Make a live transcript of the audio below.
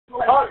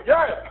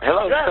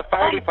Hello, Yes, it's the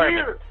fire I'm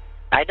department. here.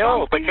 I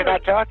know, I'm but you're here.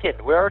 not talking.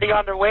 We're already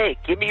on our way.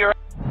 Give me your...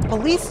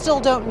 Police still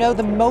don't know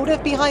the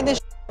motive behind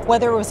this,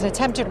 whether it was an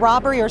attempted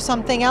robbery or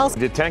something else.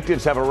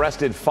 Detectives have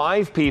arrested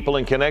 5 people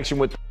in connection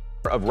with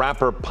of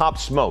rapper Pop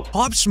Smoke.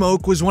 Pop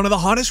Smoke was one of the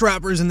hottest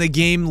rappers in the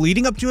game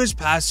leading up to his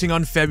passing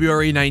on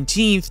February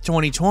 19th,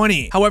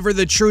 2020. However,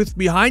 the truth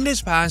behind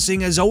his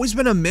passing has always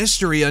been a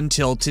mystery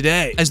until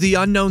today, as the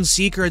unknown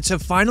secrets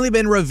have finally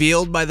been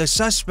revealed by the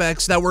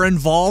suspects that were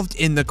involved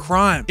in the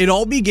crime. It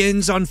all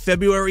begins on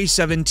February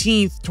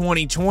 17th,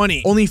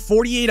 2020. Only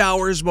 48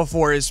 hours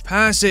before his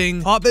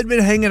passing, Pop had been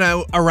hanging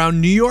out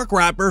around New York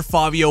rapper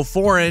Fabio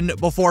Foreign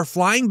before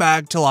flying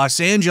back to Los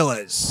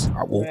Angeles.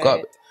 I woke up.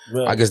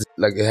 I guess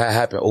like it had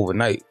happened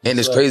overnight. And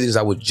it's crazy because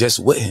I was just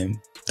with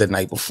him the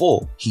night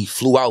before. He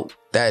flew out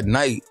that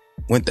night,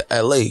 went to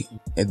LA,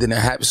 and then it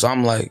happened. So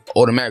I'm like,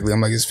 automatically,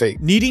 I'm like, it's fake.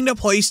 Needing a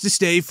place to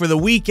stay for the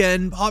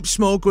weekend, Pop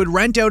Smoke would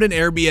rent out an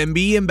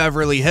Airbnb in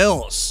Beverly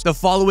Hills. The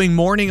following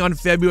morning on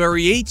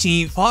February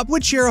 18th, Pop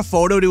would share a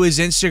photo to his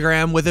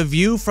Instagram with a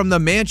view from the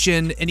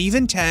mansion and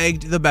even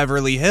tagged the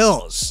Beverly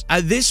Hills.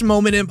 At this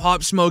moment in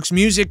Pop Smoke's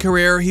music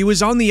career, he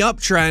was on the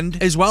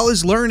uptrend, as well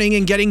as learning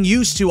and getting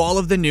used to all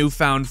of the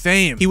newfound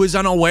fame. He was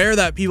unaware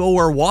that people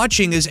were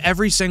watching his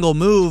every single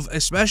move,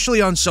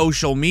 especially on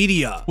social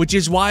media, which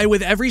is why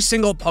with every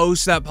single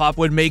post that Pop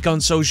would make on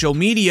social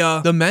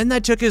media, the men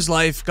that took his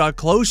life got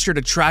closer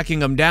to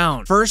tracking him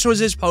down. First was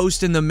his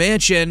post in the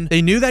mansion.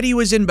 They knew that he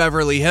was in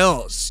Beverly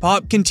Hills.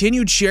 Pop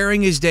continued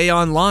sharing his day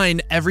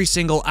online every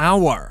single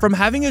hour. From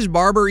having his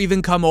barber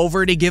even come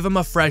over to give him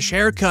a fresh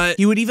haircut,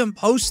 he would even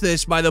post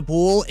this by the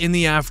pool in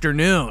the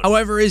afternoon.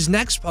 However, his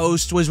next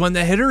post was when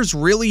the hitters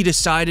really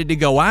decided to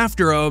go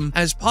after him,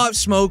 as Pop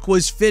Smoke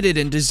was fitted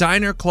in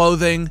designer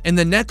clothing, and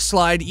the next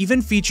slide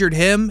even featured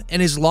him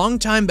and his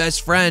longtime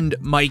best friend,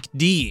 Mike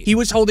D. He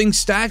was holding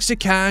stacks of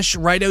cash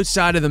right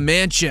outside of the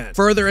mansion,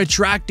 further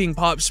attracting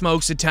Pop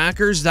Smoke's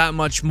attackers that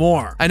much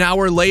more. An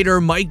hour later,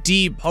 Mike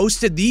D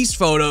posted these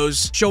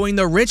photos showing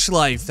the rich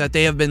life that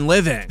they have been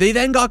living. They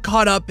then got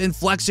caught up in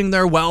flexing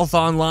their wealth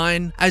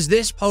online, as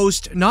this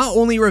post not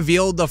only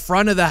revealed the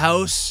front of the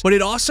house, but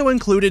it also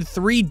included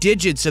 3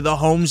 digits of the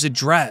home's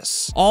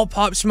address. All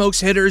Pop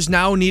Smoke's hitters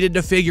now needed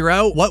to figure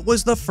out what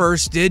was the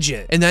first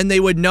digit, and then they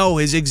would know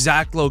his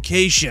exact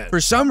location. For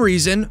some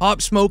reason,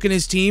 Pop Smoke and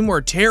his team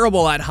were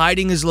terrible at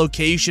hiding his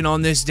location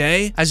on this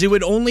day, as it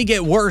would only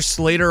get worse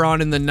later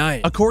on in the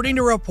night. According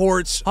to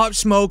reports, Pop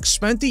Smoke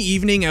spent the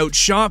evening out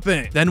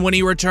shopping. Then when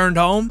he returned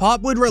home,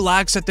 Pop would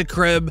relax at the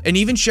crib and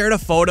even shared a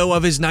photo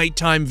of his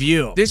nighttime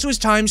view. This was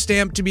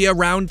timestamped to be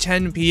around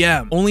 10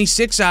 p.m., only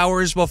 6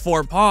 hours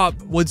before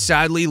Pop would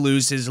sadly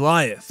lose his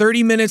life.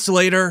 30 minutes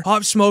later,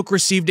 Pop Smoke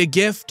received a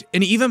gift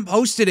and even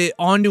posted it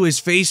onto his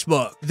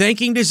Facebook.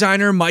 Thanking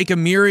designer Mike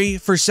Amiri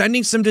for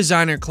sending some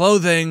designer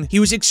clothing, he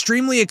was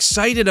extremely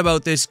excited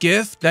about this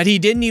gift that he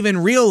didn't even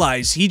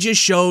realize he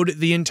just showed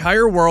the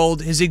entire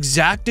world his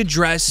exact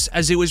address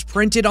as it was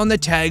printed on the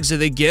tags of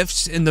the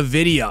gifts in the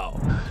video.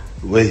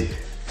 Wait.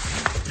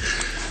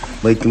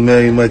 Mike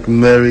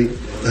Amiri.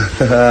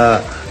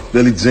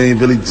 Billie Jean.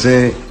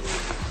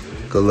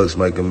 Good looks,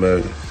 Mike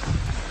Amiri.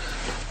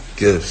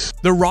 Gifts.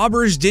 The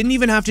robbers didn't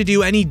even have to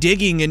do any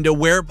digging into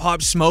where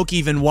Pop Smoke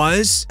even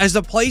was, as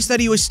the place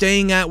that he was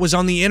staying at was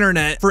on the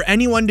internet for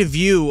anyone to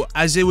view,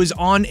 as it was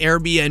on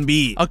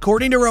Airbnb.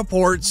 According to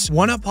reports,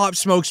 one of Pop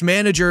Smoke's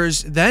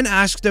managers then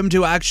asked him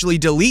to actually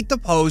delete the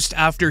post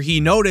after he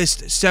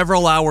noticed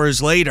several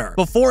hours later.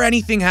 Before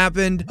anything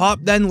happened, Pop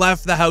then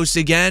left the house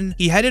again.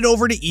 He headed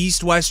over to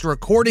East West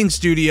Recording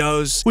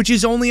Studios, which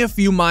is only a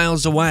few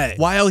miles away.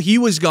 While he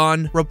was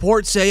gone,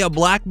 reports say a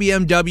black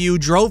BMW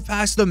drove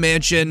past the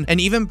mansion and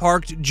even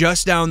parked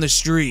just down the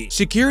street.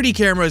 Security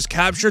cameras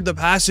captured the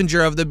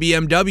passenger of the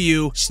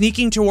BMW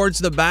sneaking towards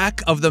the back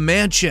of the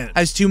mansion.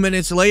 As 2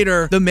 minutes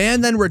later, the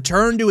man then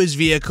returned to his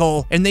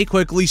vehicle and they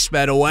quickly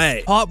sped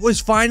away. Pop was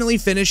finally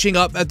finishing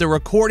up at the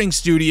recording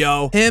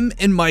studio. Him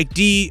and Mike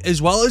D,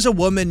 as well as a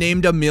woman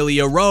named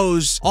Amelia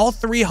Rose, all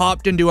 3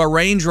 hopped into a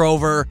Range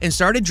Rover and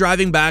started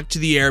driving back to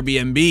the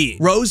Airbnb.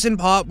 Rose and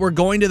Pop were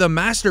going to the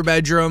master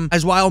bedroom,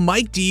 as while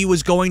Mike D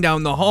was going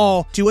down the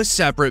hall to a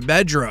separate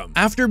bedroom.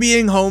 After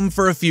being home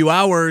for a few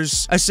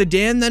hours, a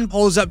sedan then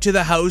pulls up to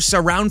the house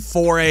around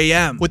 4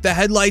 a.m. With the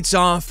headlights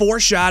off, 4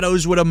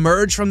 shadows would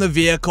emerge from the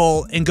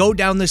vehicle and go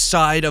down the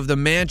side of the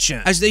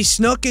mansion. As they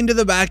snuck into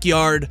the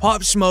backyard,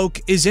 Pop Smoke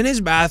is in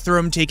his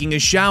bathroom taking a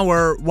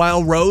shower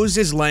while Rose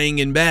is laying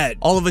in bed.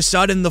 All of a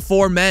sudden, the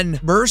 4 men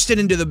bursted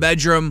into the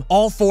bedroom,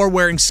 all 4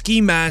 wearing ski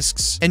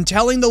masks and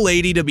telling the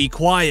lady to be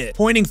quiet.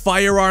 Pointing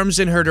firearms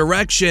in her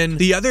direction,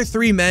 the other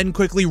 3 men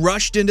quickly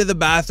rushed into the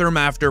bathroom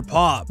after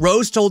Pop.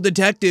 Rose told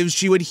detectives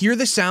she would hear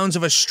the sounds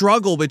of a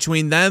struggle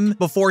between them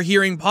before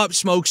hearing Pop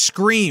Smoke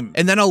scream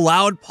and then a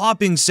loud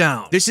popping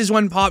sound. This is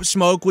when Pop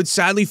Smoke would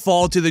sadly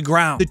fall to the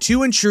ground. The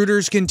two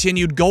intruders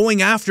continued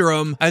going after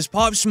him. As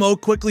Pop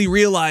Smoke quickly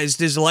realized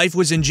his life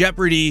was in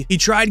jeopardy, he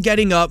tried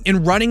getting up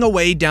and running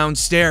away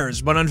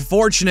downstairs, but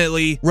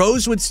unfortunately,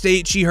 Rose would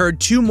state she heard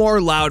two more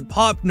loud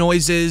pop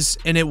noises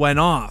and it went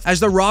off. As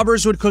the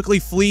robbers would quickly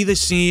flee the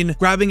scene,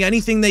 grabbing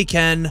anything they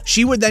can,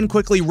 she would then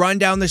quickly run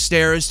down the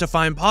stairs to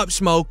find Pop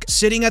Smoke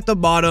sitting at the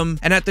bottom,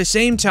 and at the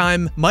same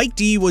time, Mike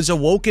D was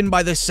awoken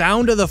by the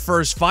sound of the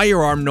first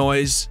firearm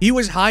noise. He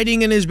was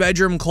hiding in his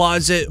bedroom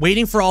closet,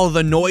 waiting for all of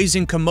the noise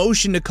and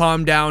commotion to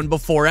calm down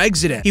before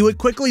exiting. He would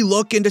quickly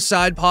look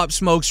inside Pop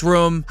Smoke's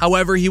room,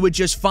 however, he would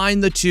just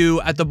find the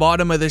two at the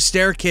bottom of the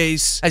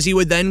staircase, as he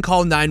would then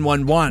call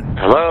 911.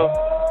 Hello?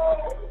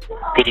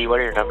 PD, what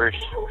are your numbers?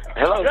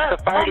 Hello, this is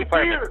the fire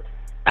department.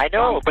 I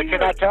know, but you're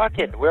not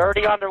talking. We're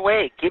already on their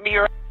way. Give me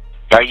your...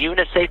 Are you in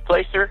a safe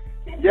place, sir?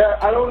 Yeah,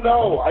 I don't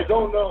know. I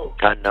don't know.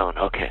 Unknown,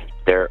 okay.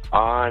 They're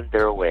on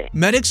their way.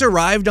 Medics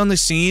arrived on the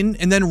scene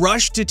and then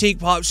rushed to take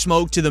Pop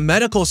Smoke to the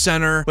medical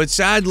center, but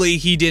sadly,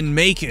 he didn't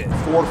make it.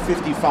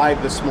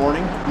 4:55 this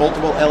morning,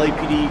 multiple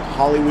LAPD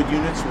Hollywood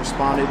units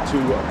responded to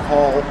a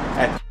call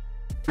at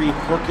 3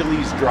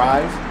 Hercules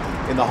Drive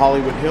in the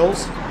Hollywood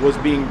Hills, was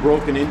being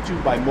broken into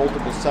by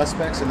multiple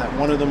suspects, and that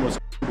one of them was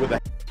with a...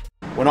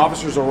 When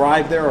officers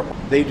arrived there,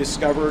 they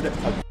discovered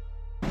a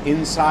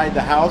inside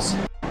the house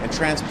and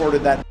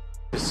transported that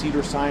to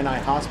Cedars-Sinai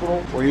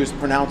Hospital, where he was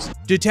pronounced.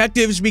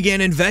 Detectives began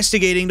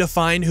investigating to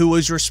find who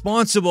was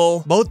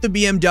responsible. Both the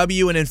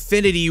BMW and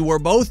Infiniti were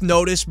both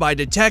noticed by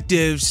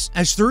detectives,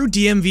 as through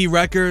DMV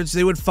records,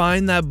 they would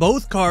find that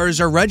both cars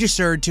are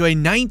registered to a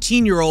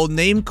 19-year-old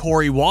named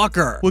Corey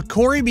Walker. With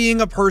Corey being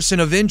a person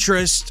of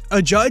interest,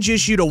 a judge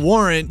issued a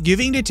warrant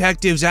giving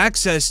detectives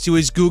access to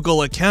his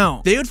Google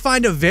account. They would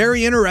find a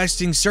very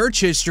interesting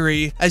search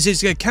history, as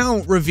his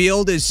account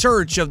revealed his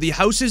search of the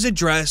house's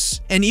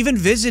address and even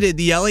visited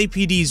the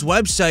LAPD's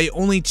website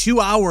only 2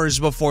 hours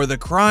before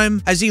the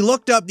crime, as he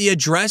looked up the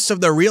address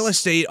of the real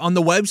estate on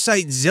the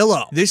website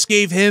Zillow. This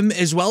gave him,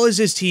 as well as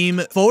his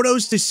team,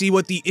 photos to see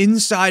what the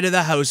inside of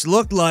the house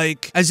looked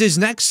like, as his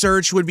next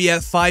search would be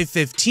at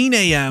 5:15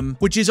 a.m.,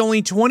 which is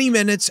only 20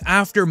 minutes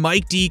after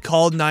Mike D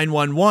called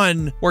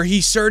 911, where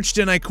he searched,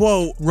 and I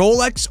quote,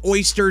 Rolex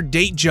Oyster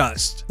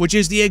Datejust, which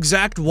is the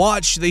exact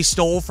watch they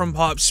stole from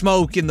Pop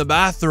Smoke in the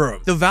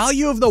bathroom. The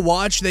value of the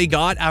watch they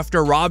got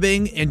after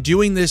robbing and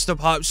doing this to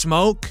Pop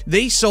Smoke,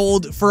 they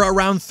sold for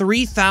around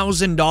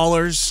 $3,000.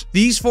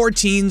 These 4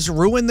 teens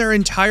ruined their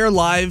entire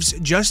lives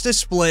just to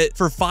split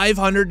for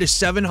 $500 to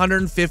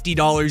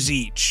 $750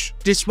 each.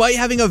 Despite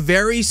having a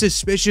very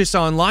suspicious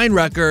online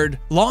record,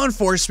 law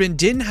enforcement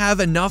didn't have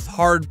enough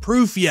hard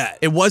proof yet.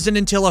 It wasn't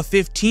until a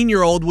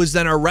 15-year-old was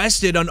then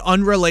arrested on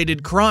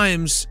unrelated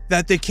crimes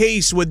that the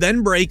case would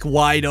then break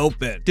wide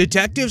open.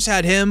 Detectives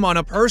had him on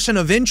a person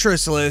of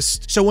interest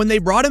list, so when they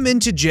brought him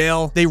into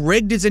jail, they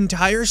rigged his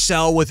entire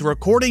cell with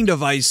recording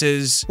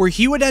devices, where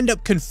he would end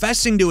up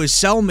confessing to his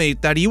cellmate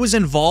that he was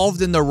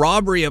involved in the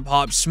robbery of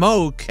Pop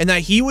Smoke and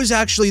that he was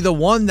actually the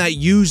one that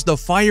used the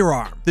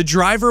firearm. The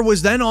driver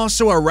was then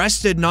also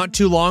arrested not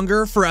too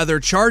longer for other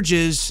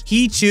charges.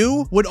 He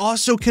too would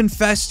also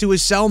confess to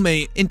his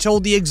cellmate and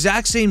told the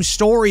exact same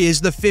story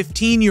as the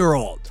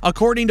 15-year-old.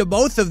 According to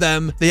both of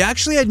them, they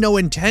actually had no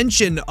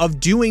intention of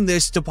doing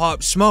this to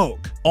Pop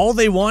Smoke. All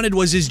they wanted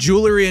was his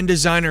jewelry and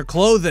designer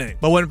clothing,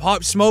 but when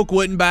Pop Smoke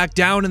wouldn't back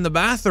down in the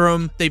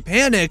bathroom, they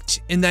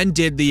panicked and then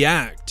did the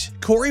act.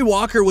 Corey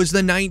Walker was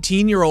the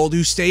 19-year-old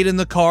who stayed in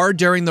the car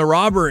during the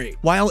robbery,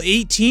 while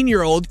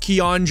 18-year-old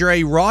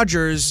Keandre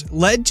Rogers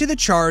led to the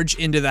charge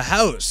into the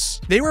house.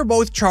 They were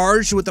both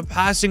charged with the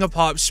passing of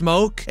Pop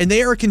Smoke, and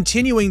they are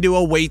continuing to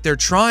await their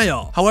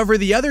trial. However,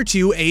 the other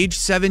two, aged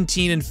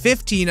 17 and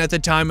 15 at the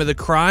time of the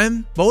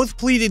crime, both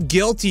pleaded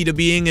guilty to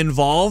being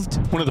involved.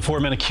 One of the 4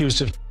 men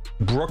accused of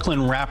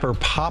Brooklyn rapper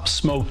Pop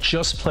Smoke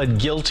just pled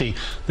guilty.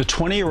 The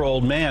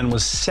 20-year-old man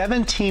was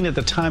 17 at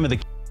the time of the...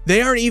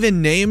 They aren't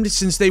even named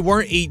since they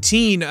weren't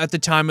 18 at the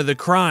time of the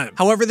crime.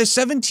 However, the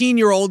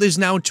 17-year-old is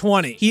now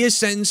 20. He is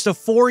sentenced to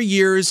 4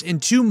 years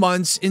and 2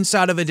 months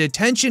inside of a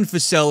detention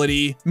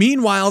facility.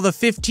 Meanwhile, the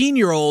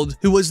 15-year-old,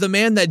 who was the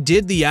man that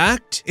did the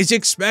act, is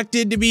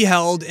expected to be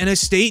held in a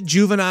state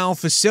juvenile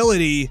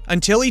facility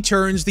until he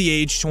turns the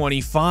age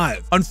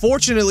 25.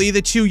 Unfortunately,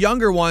 the 2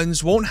 younger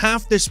ones won't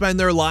have to spend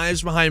their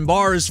lives behind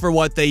bars for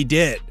what they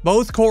did.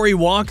 Both Corey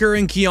Walker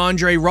and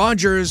Keandre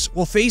Rogers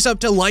will face up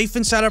to life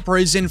inside of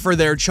prison for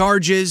their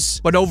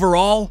charges, but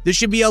overall, this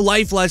should be a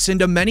life lesson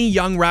to many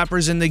young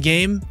rappers in the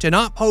game to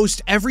not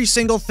post every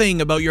single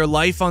thing about your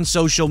life on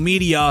social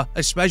media,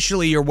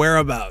 especially your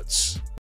whereabouts.